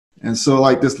And so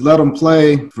like this let them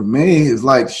play for me is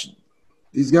like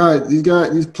these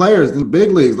players in the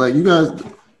big leagues, like you guys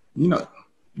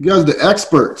are the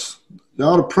experts.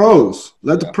 Y'all the pros.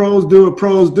 Let the pros do what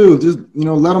pros do. Just,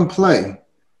 let them play.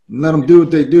 Let them do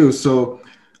what they do. So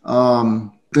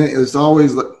it's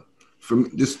always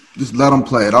just let them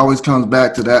play. It always comes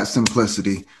back to that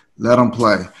simplicity. Let them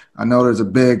play. I know there's a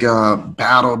big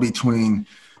battle between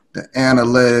the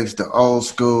analytics, the old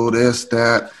school, this,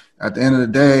 that. At the end of the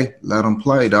day, let them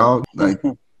play, dog. Like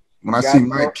when I see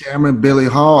Mike Cameron, Billy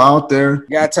Hall out there.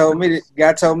 Guy told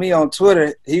me on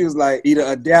Twitter, he was like, either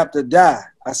adapt or die.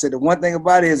 I said, the one thing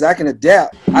about it is I can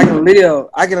adapt. I can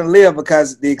live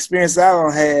because the experience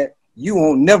I had, you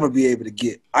won't never be able to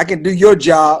get. I can do your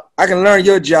job. I can learn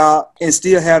your job and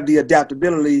still have the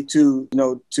adaptability to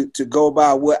go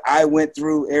about what I went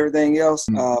through, everything else.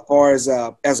 As far as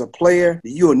a player,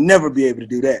 you'll never be able to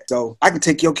do that. So I can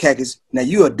take your khakis. Now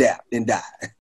you adapt and die.